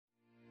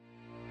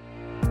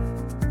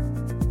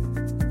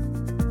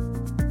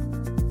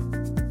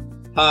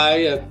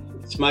Hi,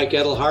 it's Mike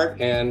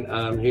Edelhart, and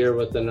I'm here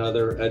with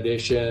another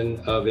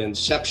edition of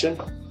Inception,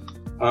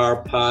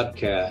 our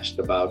podcast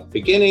about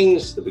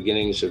beginnings, the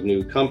beginnings of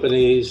new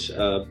companies,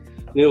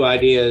 new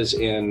ideas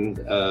in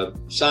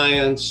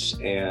science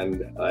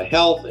and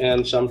health,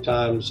 and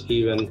sometimes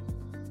even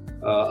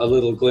a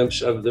little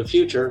glimpse of the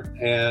future.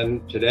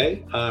 And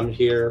today I'm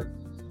here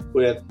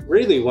with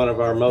really one of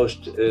our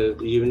most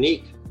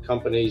unique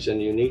companies and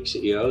unique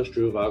CEOs,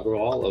 Dhruv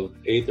Agrawal of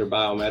Aether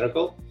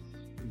Biomedical.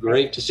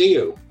 Great to see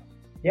you.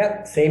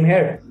 Yeah, same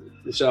here.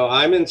 So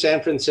I'm in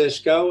San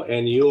Francisco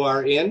and you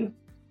are in?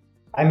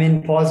 I'm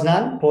in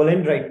Poznan,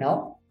 Poland right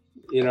now.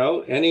 You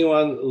know,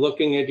 anyone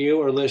looking at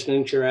you or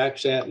listening to your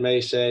accent may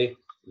say,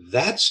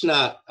 that's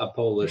not a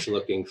Polish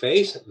looking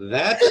face.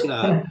 That's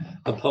not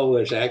a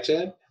Polish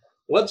accent.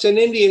 What's an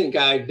Indian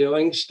guy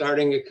doing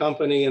starting a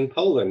company in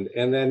Poland?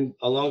 And then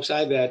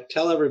alongside that,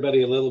 tell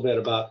everybody a little bit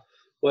about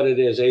what it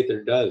is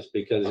Aether does,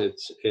 because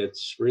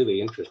it's really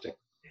interesting.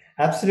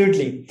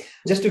 Absolutely.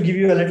 Just to give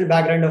you a little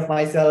background of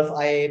myself,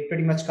 I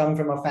pretty much come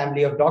from a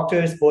family of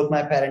doctors. Both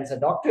my parents are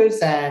doctors.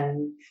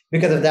 And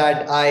because of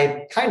that,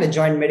 I kind of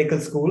joined medical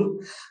school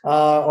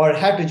or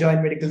had to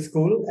join medical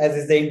school, as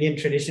is the Indian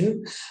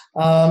tradition.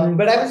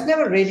 But I was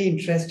never really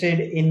interested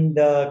in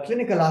the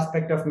clinical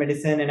aspect of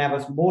medicine. And I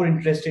was more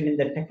interested in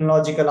the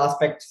technological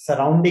aspect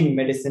surrounding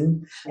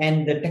medicine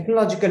and the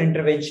technological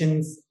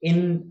interventions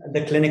in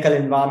the clinical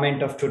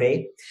environment of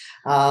today.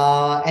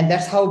 And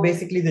that's how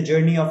basically the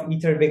journey of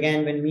Aether began,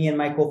 when me and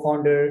my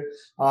co-founder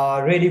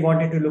really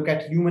wanted to look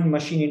at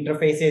human-machine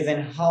interfaces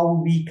and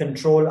how we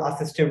control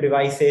assistive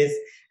devices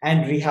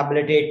and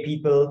rehabilitate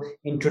people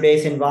in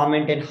today's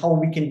environment and how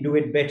we can do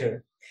it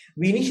better.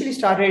 We initially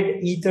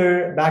started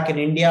Aether back in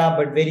India,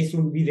 but very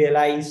soon we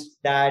realized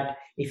that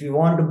if we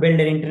want to build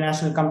an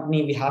international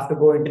company, we have to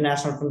go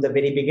international from the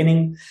very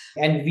beginning.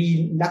 And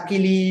we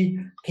luckily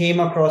came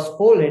across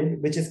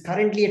Poland, which is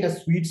currently at a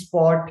sweet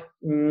spot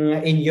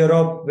in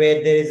Europe,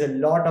 where there is a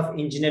lot of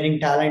engineering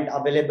talent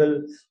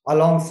available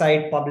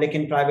alongside public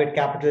and private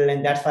capital.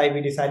 And that's why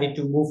we decided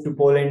to move to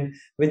Poland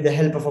with the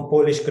help of a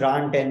Polish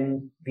grant.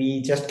 And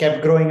we just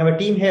kept growing our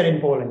team here in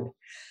Poland.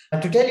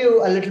 To tell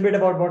you a little bit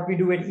about what we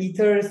do at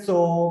Aether,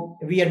 so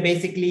we are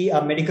basically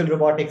a medical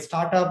robotics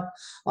startup.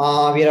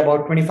 We are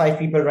about 25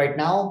 people right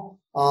now.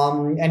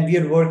 And we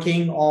are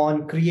working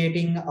on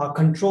creating a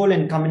control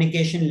and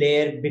communication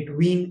layer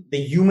between the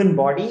human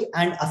body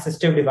and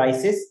assistive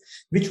devices,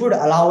 which would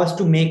allow us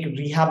to make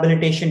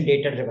rehabilitation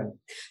data-driven.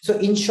 So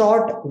in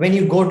short, when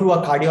you go to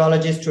a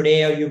cardiologist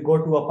today or you go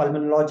to a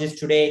pulmonologist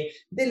today,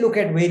 they look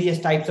at various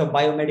types of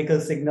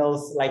biomedical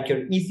signals like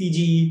your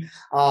ECG,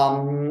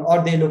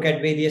 or they look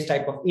at various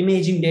types of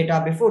imaging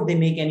data before they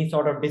make any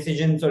sort of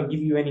decisions or give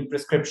you any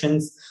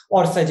prescriptions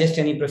or suggest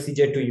any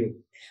procedure to you.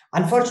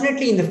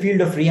 Unfortunately, in the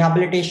field of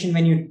rehabilitation,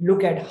 when you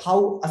look at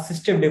how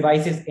assistive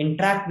devices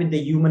interact with the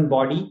human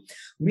body,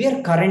 we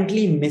are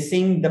currently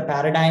missing the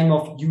paradigm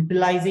of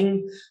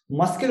utilizing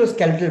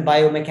musculoskeletal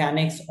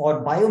biomechanics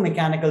or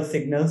biomechanical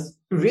signals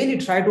to really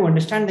try to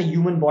understand the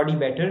human body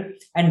better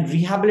and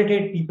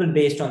rehabilitate people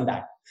based on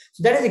that.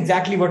 So that is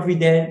exactly what we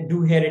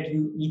do here at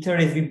Aether,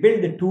 is we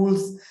build the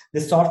tools, the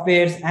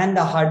softwares, and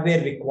the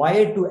hardware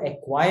required to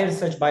acquire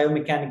such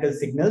biomechanical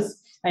signals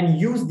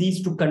and use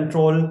these to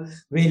control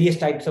various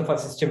types of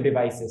assistive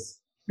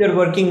devices. We're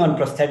working on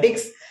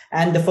prosthetics,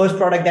 and the first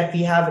product that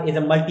we have is a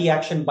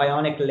multi-action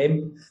bionic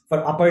limb for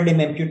upper limb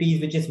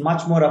amputees, which is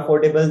much more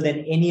affordable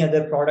than any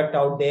other product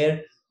out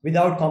there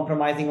without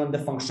compromising on the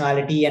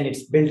functionality, and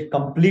it's built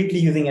completely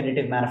using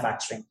additive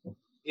manufacturing.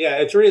 Yeah,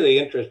 it's really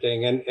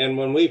interesting. And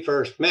when we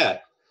first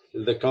met,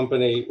 the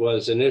company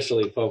was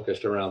initially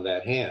focused around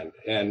that hand.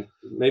 And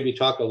maybe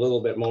talk a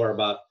little bit more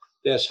about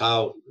this,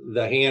 how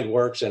the hand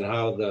works and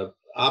how the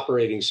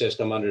operating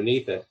system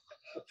underneath it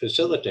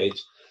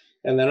facilitates.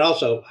 And then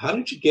also, how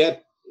did you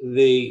get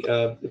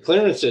the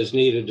clearances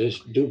needed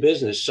to do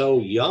business so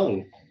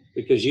young?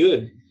 Because you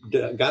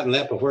had gotten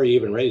that before you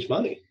even raised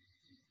money.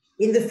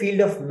 In the field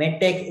of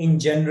medtech in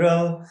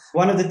general,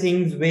 one of the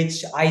things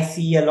which I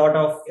see a lot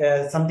of,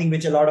 something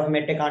which a lot of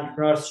medtech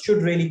entrepreneurs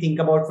should really think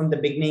about from the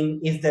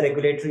beginning is the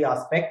regulatory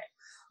aspect.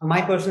 My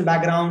personal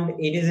background,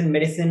 it is in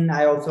medicine.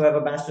 I also have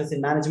a bachelor's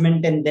in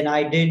management, and then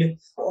I did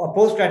a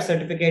postgrad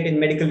certificate in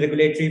medical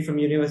regulatory from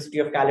University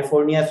of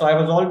California. So I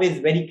was always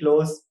very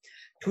close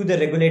to the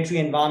regulatory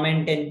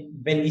environment. And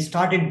when we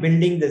started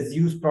building the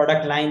Zeus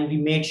product line, we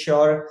made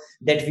sure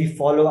that we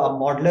follow a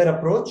modular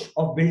approach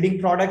of building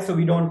products. So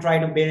we don't try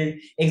to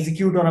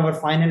execute on our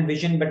final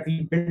vision, but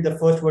we build the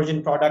first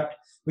version product,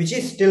 which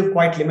is still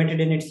quite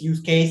limited in its use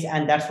case.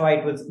 And that's why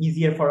it was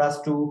easier for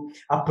us to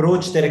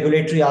approach the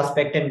regulatory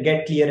aspect and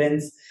get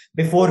clearance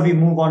before we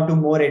move on to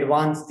more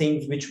advanced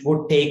things, which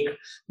would take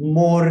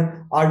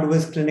more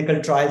arduous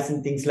clinical trials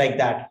and things like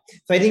that.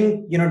 So I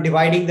think,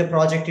 dividing the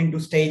project into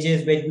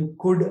stages where you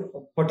could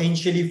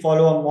potentially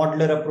follow a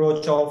modular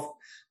approach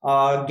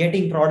of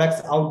getting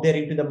products out there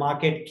into the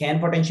market can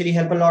potentially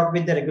help a lot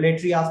with the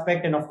regulatory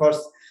aspect. And of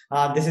course,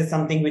 this is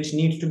something which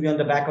needs to be on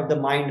the back of the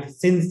mind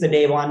since the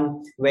day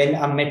one when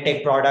a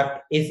medtech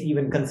product is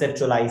even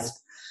conceptualized.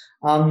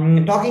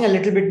 Talking a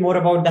little bit more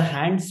about the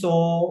hand.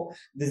 So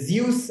the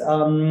Zeus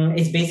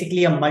is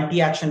basically a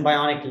multi-action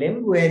bionic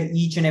limb where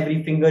each and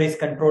every finger is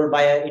controlled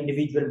by an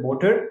individual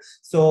motor.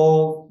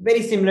 So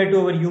very similar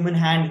to our human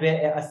hand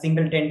where a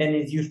single tendon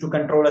is used to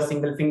control a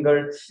single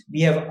finger.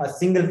 We have a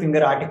single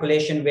finger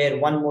articulation where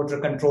one motor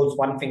controls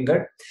one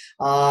finger.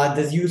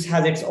 The Zeus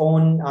has its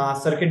own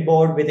circuit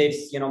board with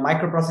its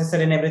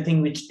microprocessor and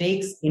everything, which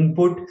takes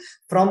input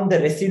from the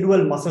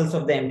residual muscles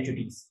of the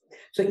amputees.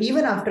 So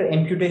even after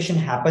amputation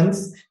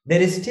happens,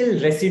 there is still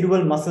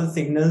residual muscle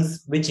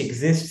signals which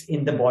exists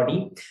in the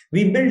body.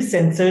 We build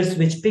sensors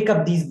which pick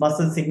up these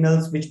muscle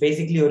signals, which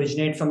basically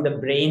originate from the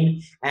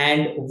brain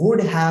and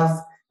would have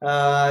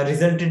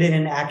resulted in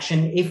an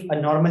action if a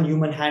normal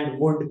human hand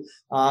would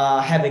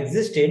have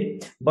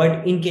existed.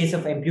 But in case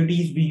of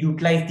amputees, we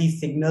utilize these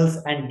signals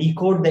and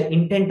decode the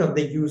intent of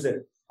the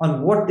user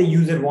on what the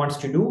user wants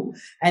to do.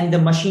 And the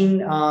machine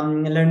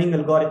learning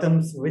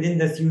algorithms within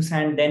the Zeus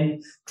hand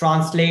then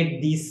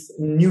translate these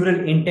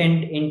neural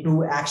intent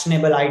into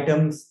actionable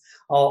items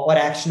or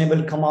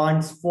actionable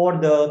commands for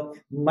the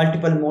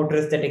multiple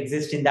motors that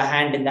exist in the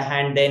hand, and the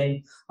hand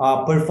then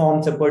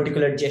performs a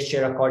particular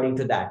gesture according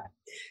to that.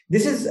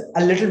 This is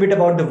a little bit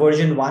about the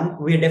version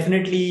 1. We are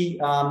definitely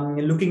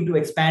looking to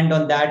expand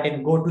on that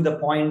and go to the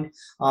point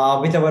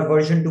with our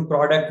version 2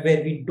 product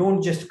where we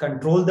don't just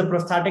control the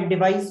prosthetic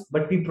device,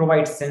 but we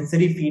provide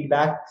sensory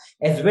feedback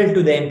as well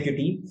to the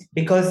amputee,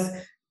 because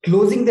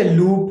closing the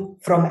loop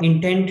from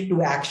intent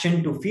to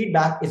action to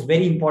feedback is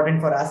very important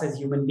for us as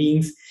human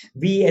beings.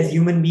 We as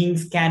human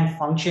beings can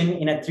function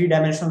in a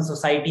three-dimensional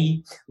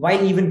society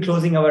while even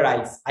closing our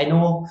eyes. I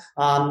know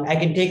I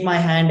can take my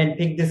hand and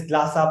pick this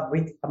glass up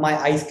with my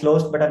eyes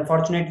closed, but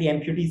unfortunately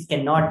amputees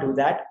cannot do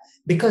that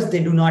because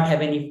they do not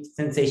have any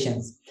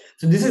sensations.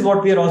 So this is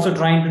what we are also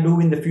trying to do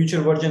in the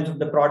future versions of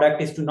the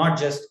product, is to not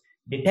just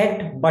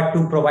detect, but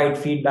to provide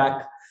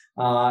feedback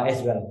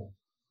as well.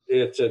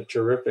 It's a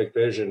terrific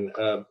vision.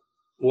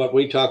 What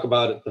we talk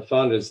about at the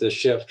fund is the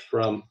shift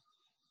from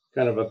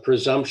kind of a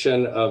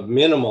presumption of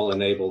minimal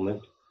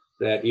enablement,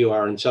 that you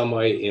are in some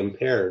way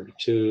impaired,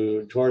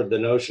 toward the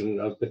notion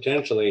of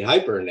potentially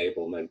hyper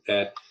enablement,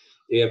 that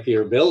if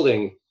you're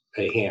building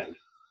a hand,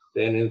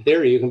 then in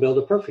theory you can build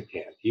a perfect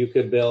hand. You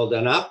could build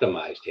an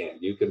optimized hand.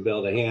 You could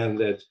build a hand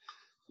that's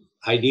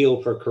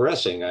ideal for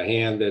caressing, a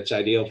hand that's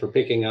ideal for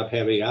picking up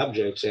heavy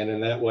objects, and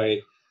in that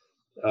way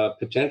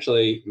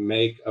potentially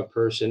make a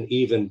person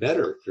even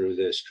better through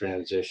this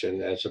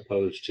transition, as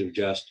opposed to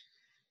just,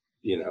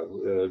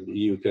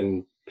 you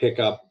can pick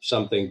up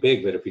something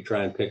big, but if you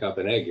try and pick up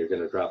an egg, you're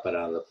going to drop it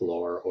on the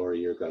floor or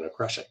you're going to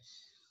crush it.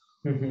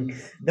 Mm-hmm.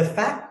 The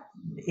fact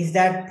is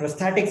that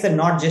prosthetics are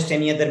not just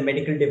any other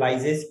medical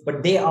devices,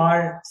 but they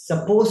are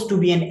supposed to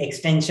be an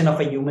extension of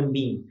a human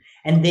being.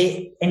 And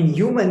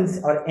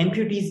humans or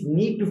amputees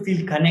need to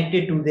feel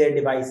connected to their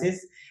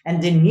devices,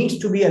 and there needs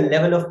to be a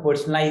level of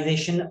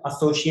personalization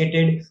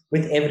associated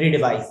with every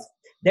device.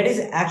 That is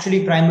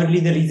actually primarily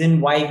the reason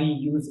why we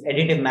use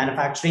additive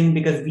manufacturing,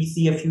 because we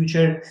see a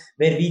future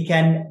where we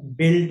can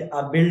build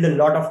a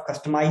lot of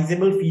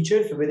customizable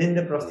features within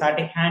the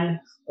prosthetic hand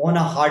on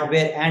a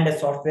hardware and a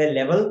software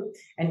level.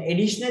 And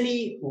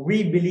additionally,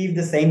 we believe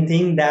the same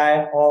thing,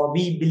 or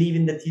we believe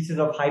in the thesis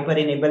of hyper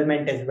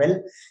enablement as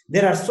well.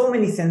 There are so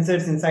many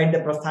sensors inside the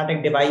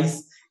prosthetic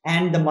device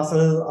and the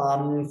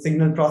muscle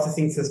signal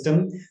processing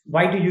system.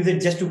 Why to use it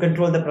just to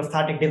control the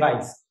prosthetic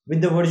device?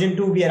 With the version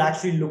 2, we are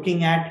actually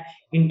looking at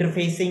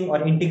interfacing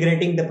or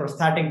integrating the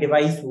prosthetic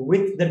device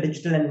with the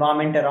digital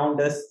environment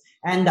around us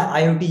and the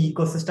IoT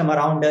ecosystem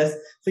around us.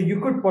 So you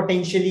could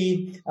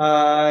potentially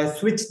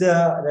switch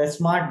the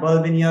smart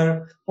bulb in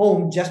your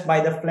home just by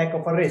the flick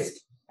of a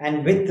wrist.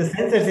 And with the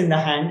sensors in the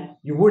hand,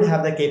 you would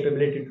have the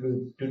capability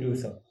to do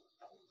so.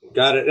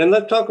 Got it. And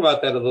let's talk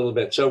about that a little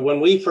bit. So when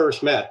we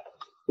first met,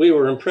 we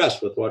were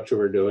impressed with what you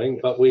were doing,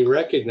 but we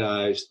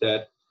recognized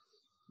that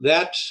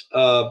that's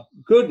a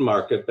good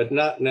market, but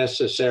not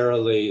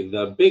necessarily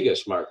the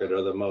biggest market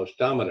or the most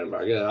dominant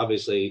market.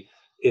 Obviously,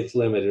 it's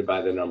limited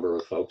by the number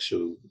of folks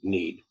who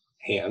need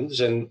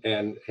hands and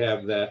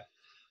have that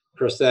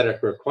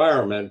prosthetic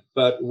requirement.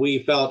 But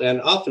we felt,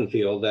 and often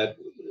feel, that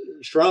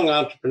strong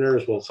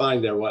entrepreneurs will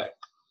find their way.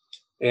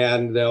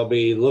 And they'll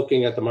be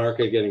looking at the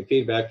market, getting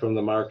feedback from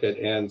the market,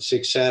 and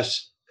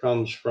success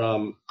comes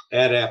from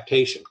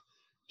adaptation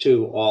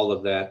to all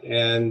of that.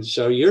 And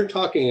so you're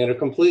talking in a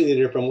completely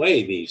different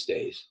way these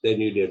days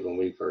than you did when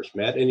we first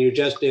met, and you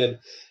just did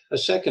a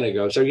second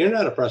ago. So you're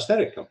not a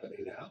prosthetic company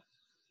now.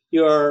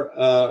 You're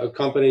a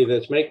company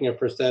that's making a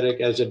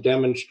prosthetic as a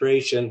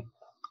demonstration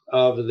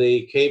of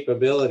the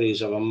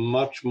capabilities of a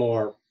much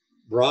more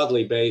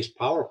broadly based,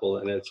 powerful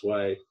in its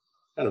way,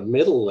 kind of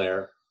middle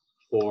layer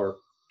for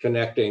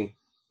connecting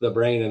the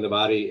brain and the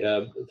body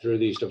through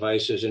these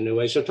devices in new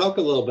ways. So talk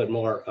a little bit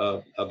more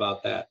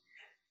about that.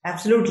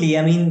 Absolutely.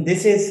 I mean,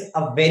 this is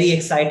a very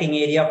exciting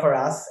area for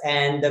us,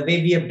 and the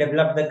way we have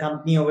developed the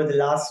company over the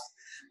last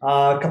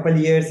couple of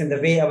years and the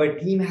way our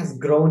team has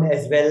grown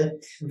as well,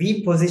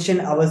 we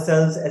position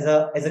ourselves as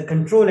a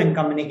control and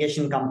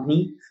communication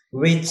company,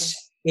 which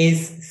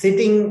is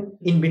sitting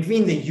in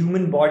between the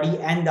human body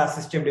and the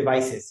assistive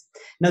devices.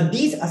 Now,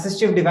 these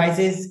assistive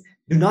devices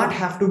do not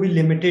have to be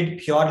limited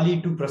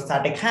purely to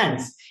prosthetic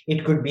hands.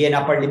 It could be an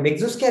upper limb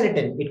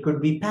exoskeleton. It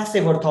could be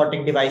passive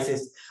orthotic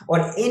devices or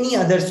any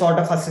other sort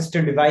of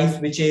assistive device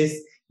which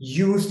is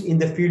used in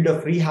the field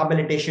of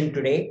rehabilitation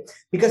today.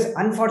 Because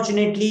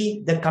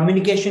unfortunately, the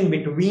communication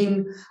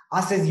between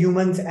us as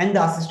humans and the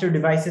assistive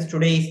devices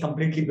today is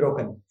completely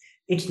broken.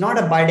 It's not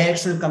a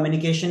bidirectional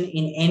communication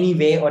in any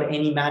way or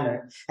any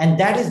manner. And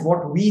that is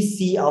what we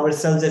see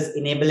ourselves as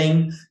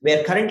enabling,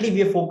 where currently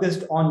we are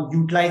focused on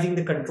utilizing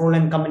the control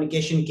and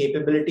communication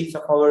capabilities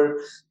of our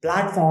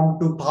platform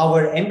to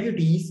power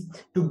amputees,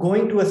 to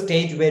going to a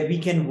stage where we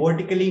can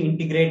vertically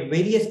integrate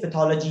various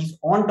pathologies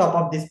on top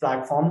of this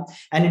platform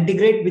and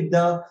integrate with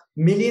the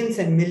millions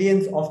and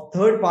millions of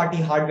third-party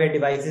hardware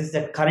devices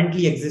that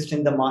currently exist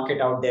in the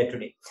market out there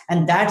today.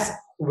 And that's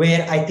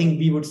where I think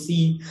we would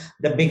see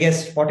the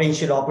biggest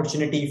potential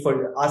opportunity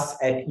for us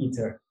at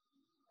Ether.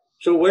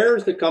 So where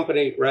is the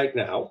company right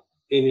now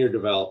in your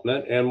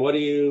development, and what do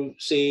you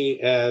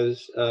see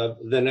as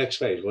the next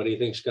phase? What do you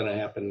think is going to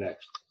happen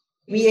next?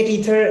 We at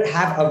Ether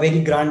have a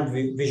very grand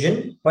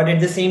vision, but at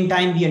the same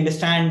time, we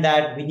understand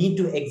that we need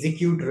to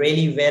execute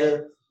really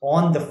well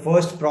on the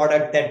first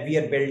product that we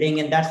are building.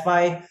 And that's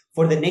why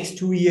for the next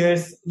 2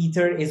 years,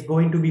 Ether is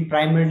going to be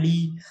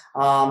primarily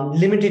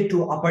limited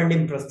to upper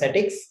limb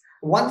prosthetics.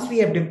 Once we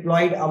have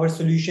deployed our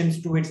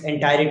solutions to its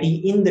entirety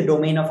in the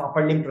domain of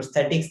upper limb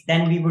prosthetics,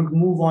 then we would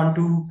move on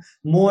to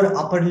more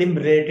upper limb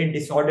related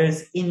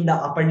disorders in the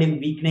upper limb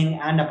weakening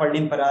and upper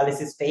limb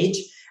paralysis stage.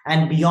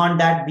 And beyond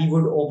that, we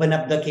would open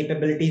up the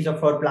capabilities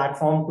of our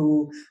platform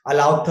to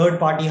allow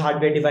third-party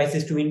hardware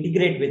devices to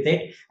integrate with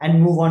it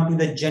and move on to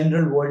the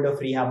general world of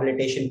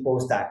rehabilitation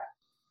post that.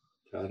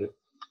 Got it.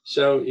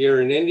 So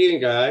you're an Indian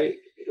guy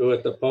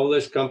with a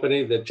Polish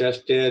company that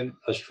just did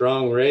a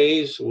strong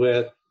raise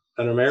with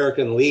an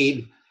American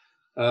lead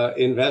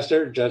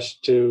investor,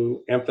 just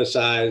to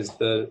emphasize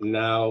the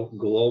now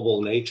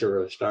global nature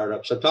of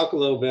startups. So talk a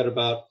little bit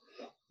about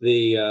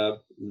the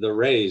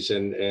raise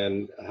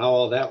and how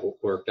all that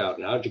worked out,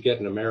 and how did you get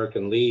an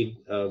American lead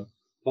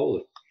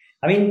Poland?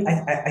 I mean,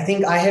 I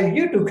think I have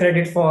you to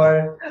credit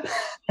for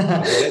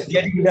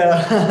getting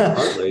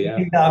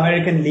the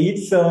American lead.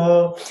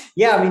 So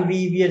yeah, I mean,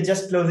 we are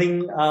just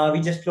closing.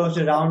 We just closed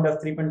a round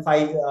of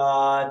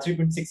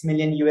 3.6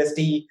 million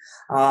USD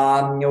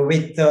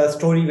with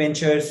Story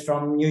Ventures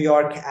from New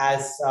York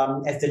as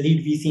the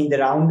lead VC in the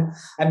round.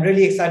 I'm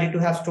really excited to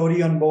have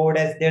Story on board,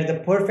 as they're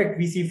the perfect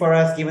VC for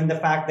us, given the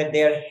fact that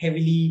they are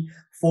heavily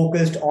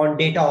focused on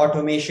data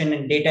automation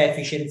and data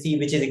efficiency,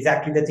 which is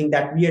exactly the thing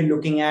that we are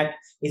looking at,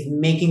 is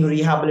making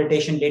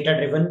rehabilitation data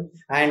driven.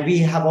 And we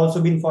have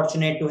also been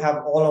fortunate to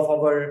have all of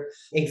our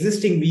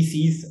existing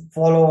VCs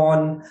follow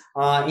on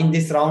in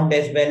this round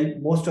as well,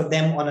 most of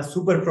them on a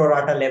super pro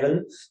rata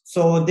level.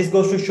 So this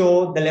goes to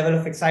show the level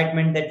of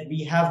excitement that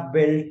we have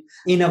built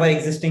in our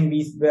existing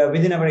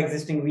within our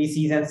existing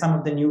VCs and some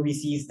of the new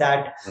VCs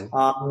that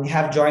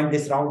have joined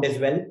this round as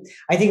well.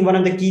 I think one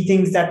of the key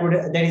things that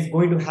is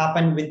going to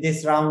happen with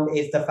this round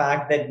is the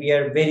fact that we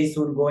are very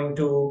soon going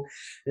to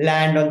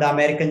land on the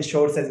American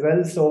shores as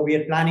well. So we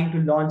are planning to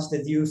launch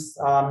the Zeus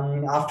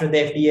after the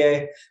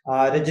FDA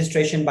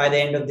registration by the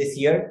end of this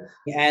year.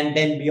 And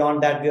then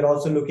beyond that, we're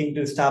also looking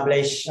to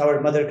establish our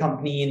mother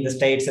company in the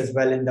States as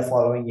well in the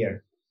following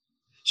year.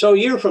 So a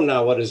year from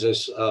now, what does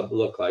this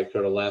look like?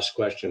 For the last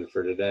question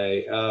for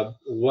today,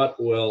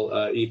 what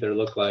will Ether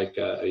look like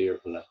a year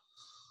from now?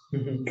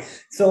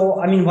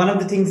 So, I mean, one of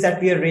the things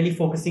that we are really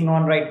focusing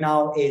on right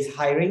now is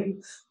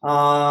hiring. We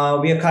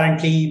are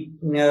currently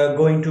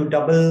going to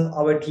double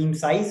our team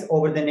size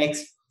over the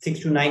next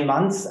 6 to 9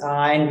 months.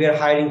 And we are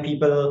hiring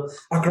people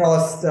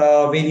across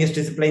various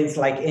disciplines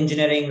like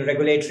engineering,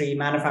 regulatory,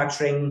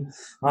 manufacturing,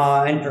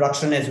 and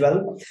production as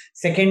well.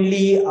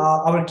 Secondly,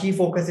 our key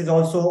focus is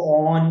also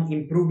on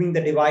improving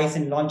the device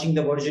and launching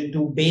the version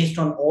 2 based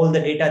on all the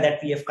data that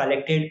we have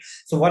collected.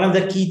 So one of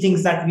the key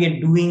things that we are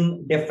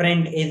doing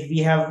different is we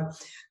have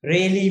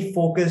really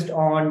focused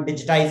on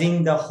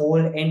digitizing the whole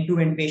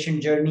end-to-end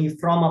patient journey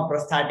from a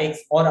prosthetics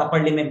or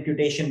upper limb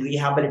amputation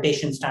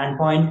rehabilitation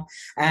standpoint.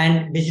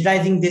 And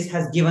digitizing this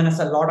has given us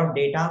a lot of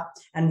data,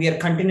 and we are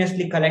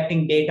continuously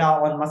collecting data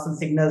on muscle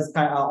signals,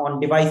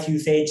 on device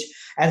usage,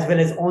 as well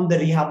as on the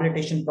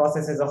rehabilitation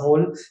process as a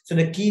whole. So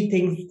the key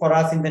thing for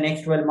us in the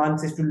next 12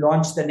 months is to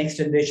launch the next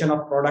generation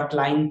of product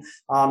line,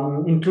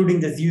 including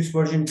the Zeus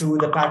version 2,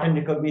 the pattern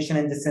recognition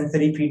and the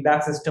sensory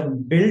feedback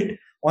system built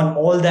on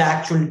all the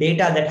actual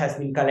data that has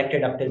been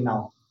collected up till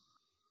now.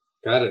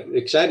 Got it.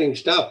 Exciting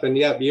stuff. And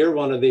yeah, you're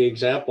one of the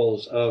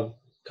examples of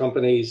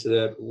companies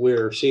that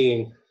we're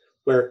seeing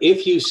where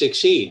if you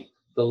succeed,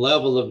 the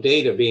level of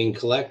data being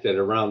collected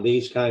around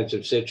these kinds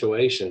of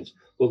situations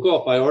will go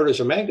up by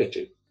orders of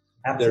magnitude.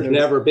 Absolutely.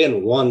 There's never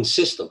been one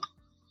system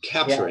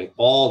capturing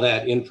all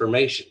that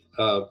information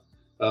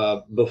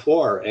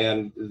before,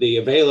 and the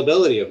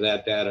availability of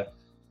that data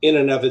in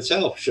and of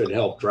itself should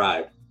help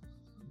drive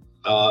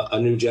a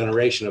new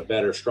generation of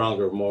better,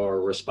 stronger,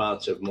 more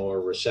responsive,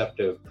 more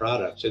receptive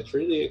products. It's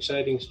really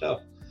exciting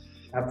stuff.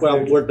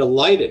 Absolutely. Well, we're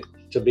delighted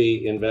to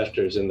be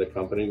investors in the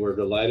company. We're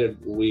delighted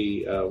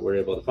we were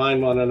able to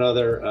find one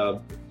another.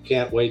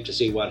 Can't wait to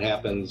see what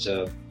happens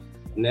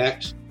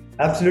next.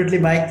 Absolutely,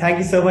 Mike. Thank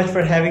you so much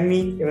for having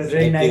me. It was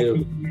really nice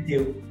meeting with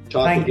you.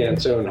 Talk again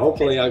soon.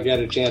 Hopefully I'll get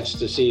a chance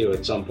to see you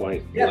at some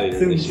point later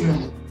this year.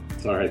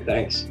 All right,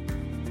 thanks.